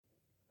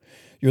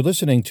You're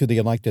listening to the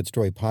I Like That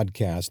Story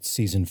podcast,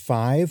 Season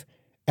 5,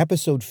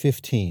 Episode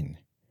 15,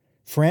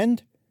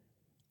 Friend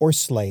or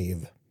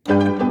Slave?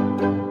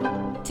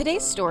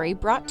 Today's story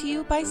brought to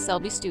you by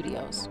Selby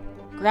Studios,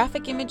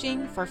 graphic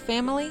imaging for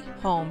family,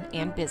 home,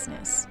 and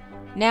business.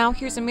 Now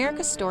here's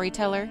America's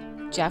storyteller,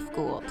 Jeff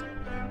Gould.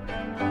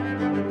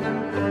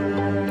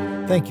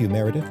 Thank you,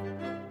 Meredith.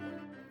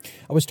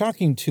 I was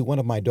talking to one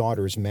of my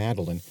daughters,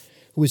 Madeline,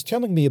 who was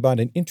telling me about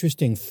an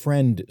interesting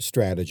friend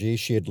strategy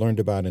she had learned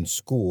about in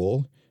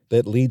school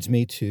that leads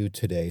me to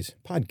today's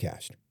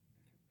podcast.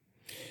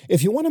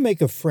 If you want to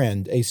make a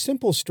friend, a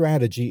simple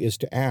strategy is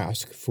to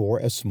ask for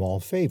a small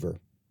favor.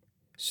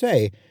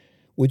 Say,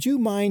 would you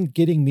mind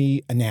getting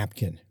me a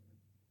napkin?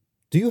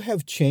 Do you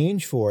have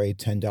change for a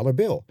 $10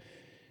 bill?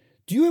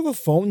 Do you have a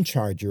phone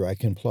charger I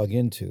can plug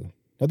into?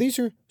 Now, these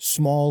are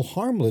small,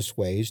 harmless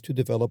ways to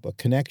develop a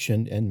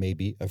connection and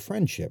maybe a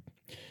friendship.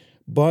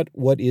 But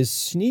what is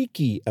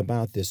sneaky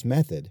about this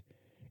method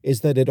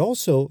is that it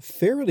also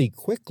fairly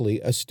quickly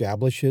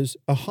establishes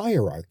a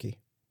hierarchy.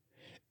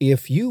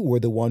 If you were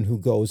the one who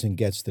goes and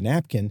gets the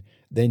napkin,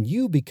 then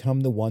you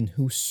become the one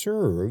who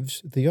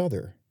serves the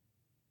other.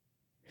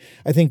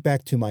 I think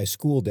back to my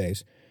school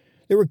days.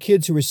 There were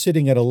kids who were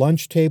sitting at a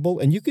lunch table,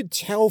 and you could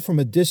tell from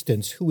a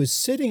distance who was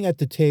sitting at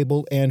the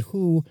table and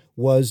who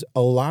was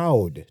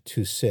allowed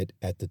to sit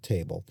at the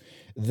table.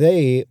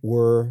 They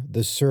were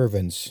the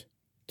servants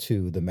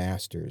to the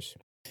masters.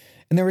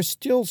 And there are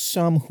still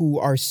some who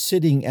are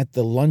sitting at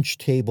the lunch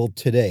table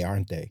today,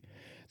 aren't they?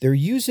 They're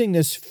using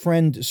this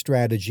friend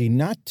strategy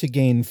not to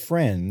gain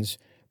friends,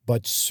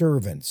 but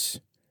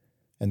servants.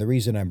 And the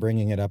reason I'm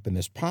bringing it up in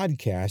this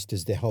podcast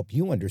is to help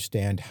you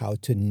understand how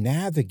to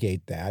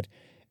navigate that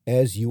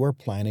as you are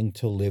planning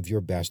to live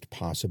your best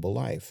possible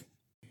life.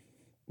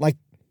 Like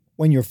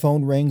when your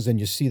phone rings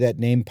and you see that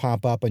name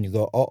pop up and you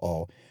go,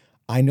 uh-oh,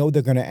 I know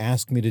they're going to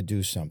ask me to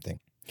do something.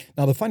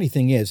 Now, the funny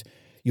thing is,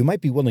 you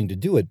might be willing to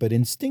do it, but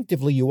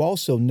instinctively you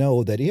also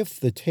know that if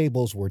the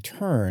tables were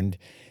turned,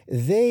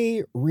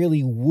 they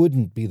really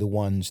wouldn't be the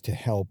ones to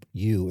help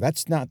you.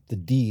 That's not the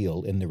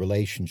deal in the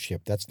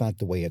relationship. That's not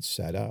the way it's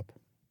set up.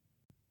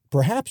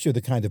 Perhaps you're the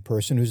kind of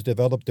person who's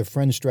developed a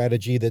friend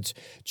strategy that's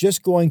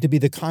just going to be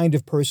the kind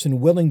of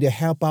person willing to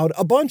help out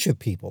a bunch of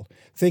people,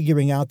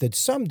 figuring out that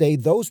someday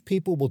those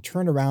people will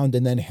turn around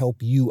and then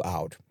help you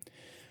out.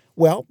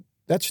 Well,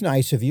 that's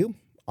nice of you.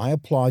 I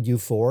applaud you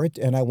for it,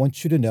 and I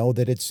want you to know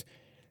that it's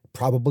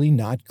probably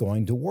not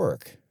going to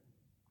work.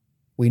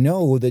 We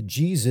know that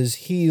Jesus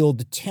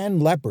healed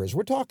 10 lepers.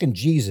 We're talking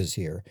Jesus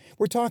here.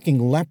 We're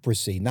talking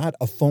leprosy, not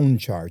a phone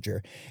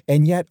charger.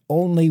 And yet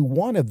only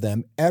one of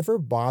them ever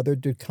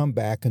bothered to come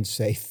back and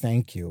say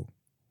thank you.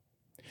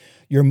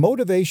 Your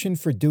motivation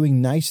for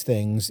doing nice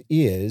things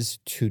is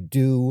to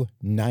do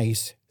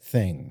nice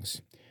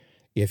things.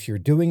 If you're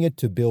doing it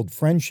to build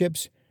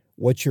friendships,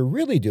 what you're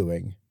really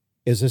doing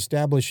is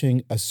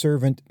establishing a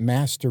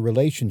servant-master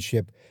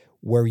relationship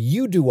where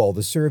you do all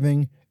the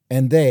serving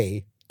and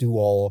they do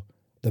all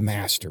the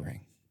mastering.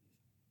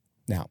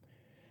 Now,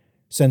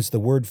 since the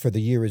word for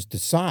the year is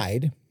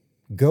decide,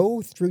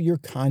 go through your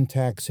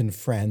contacts and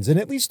friends, and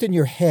at least in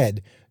your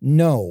head,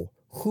 know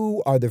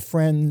who are the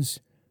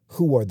friends,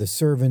 who are the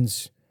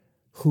servants,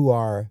 who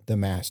are the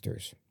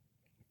masters.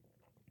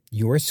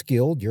 You're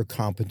skilled, you're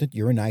competent,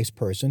 you're a nice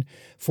person.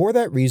 For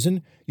that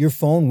reason, your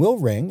phone will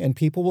ring and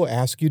people will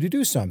ask you to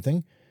do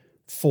something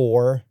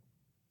for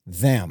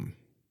them.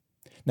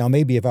 Now,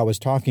 maybe if I was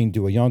talking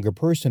to a younger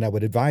person, I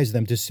would advise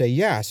them to say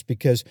yes,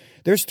 because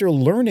they're still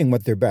learning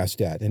what they're best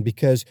at and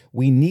because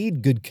we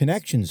need good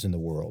connections in the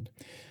world.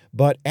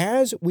 But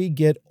as we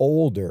get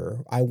older,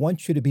 I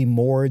want you to be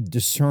more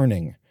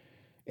discerning.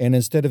 And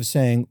instead of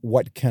saying,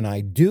 what can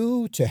I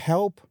do to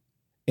help?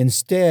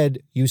 Instead,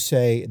 you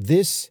say,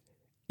 this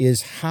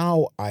is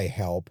how I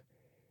help.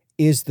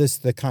 Is this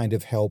the kind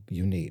of help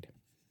you need?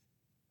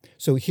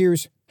 So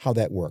here's how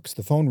that works.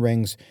 The phone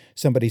rings.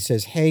 Somebody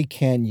says, hey,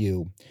 can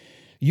you?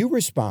 You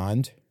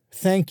respond,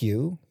 thank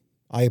you.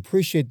 I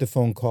appreciate the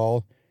phone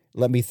call.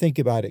 Let me think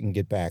about it and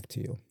get back to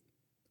you.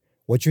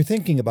 What you're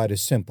thinking about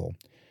is simple.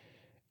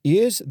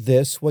 Is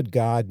this what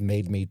God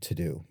made me to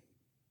do?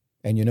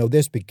 And you know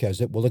this because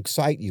it will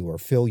excite you or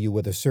fill you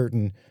with a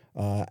certain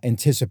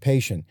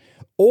anticipation,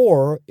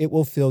 or it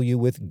will fill you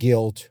with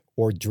guilt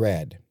or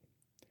dread.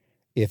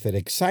 If it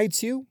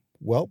excites you,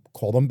 well,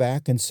 call them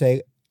back and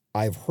say,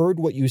 I've heard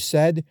what you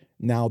said.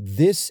 Now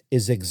this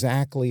is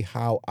exactly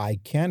how I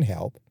can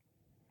help.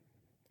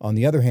 On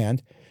the other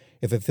hand,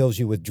 if it fills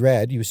you with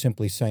dread, you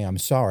simply say, I'm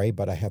sorry,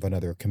 but I have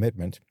another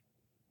commitment.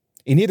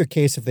 In either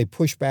case, if they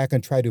push back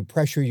and try to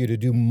pressure you to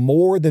do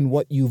more than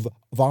what you've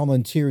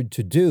volunteered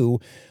to do,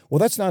 well,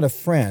 that's not a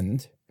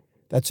friend.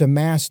 That's a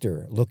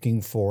master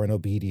looking for an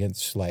obedient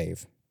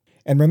slave.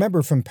 And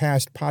remember from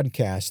past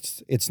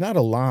podcasts, it's not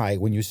a lie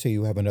when you say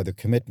you have another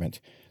commitment.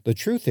 The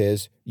truth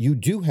is, you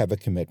do have a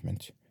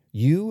commitment.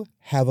 You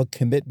have a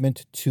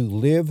commitment to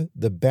live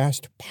the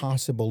best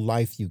possible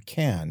life you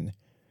can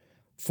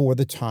for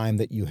the time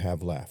that you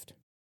have left.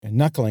 And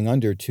knuckling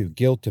under to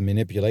guilt and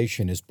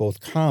manipulation is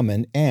both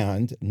common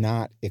and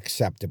not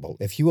acceptable.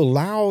 If you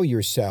allow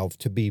yourself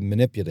to be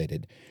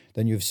manipulated,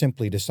 then you've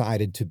simply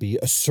decided to be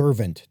a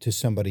servant to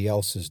somebody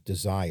else's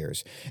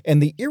desires.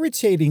 And the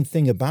irritating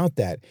thing about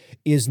that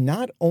is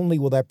not only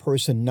will that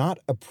person not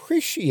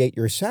appreciate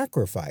your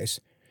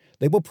sacrifice,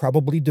 they will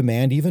probably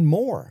demand even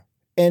more.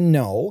 And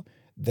no,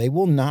 they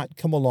will not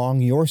come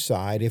along your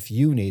side if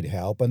you need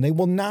help, and they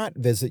will not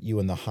visit you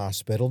in the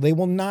hospital. They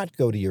will not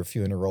go to your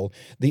funeral.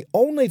 The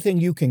only thing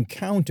you can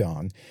count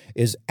on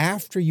is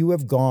after you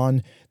have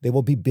gone, they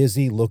will be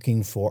busy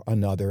looking for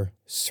another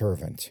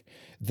servant.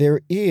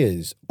 There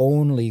is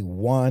only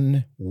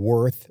one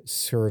worth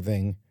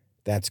serving,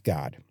 that's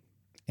God.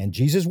 And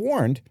Jesus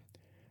warned,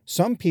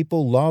 some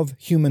people love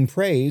human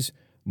praise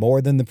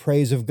more than the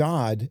praise of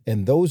God,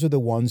 and those are the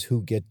ones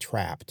who get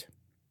trapped.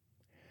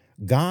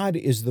 God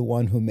is the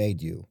one who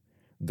made you.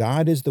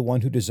 God is the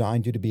one who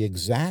designed you to be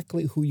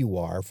exactly who you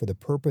are for the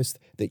purpose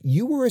that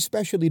you were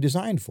especially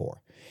designed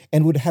for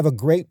and would have a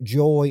great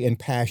joy and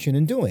passion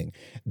in doing.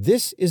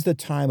 This is the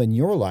time in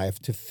your life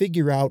to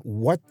figure out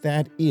what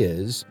that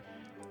is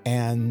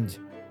and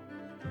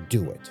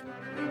do it.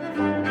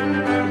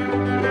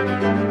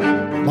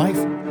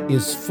 Life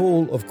is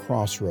full of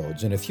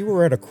crossroads, and if you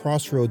are at a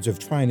crossroads of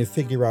trying to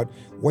figure out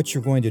what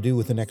you're going to do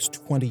with the next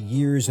 20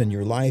 years in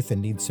your life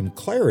and need some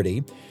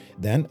clarity,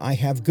 then I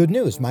have good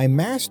news. My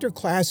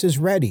masterclass is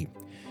ready.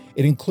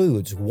 It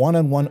includes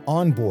one-on-one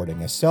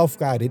onboarding, a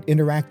self-guided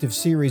interactive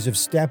series of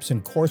steps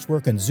and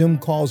coursework and Zoom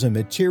calls and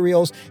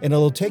materials, and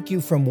it'll take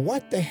you from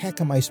what the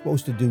heck am I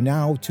supposed to do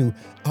now to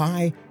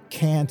I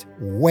can't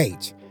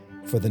wait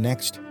for the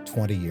next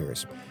 20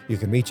 years. You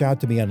can reach out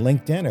to me on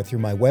LinkedIn or through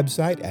my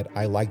website at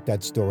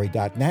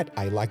ilikethatstory.net,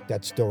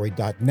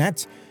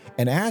 ilikethatstory.net,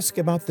 and ask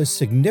about the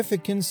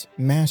Significance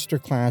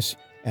Masterclass,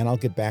 and I'll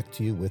get back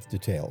to you with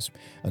details.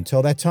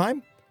 Until that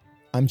time,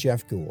 I'm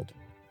Jeff Gould.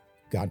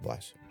 God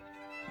bless.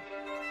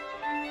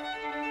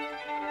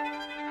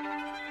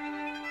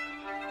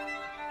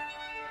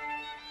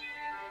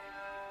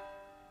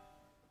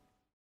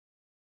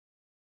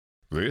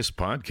 This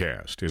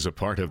podcast is a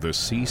part of the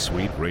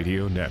C-Suite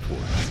Radio Network.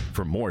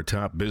 For more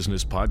top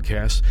business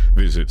podcasts,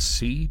 visit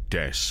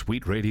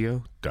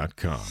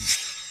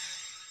c-suiteradio.com.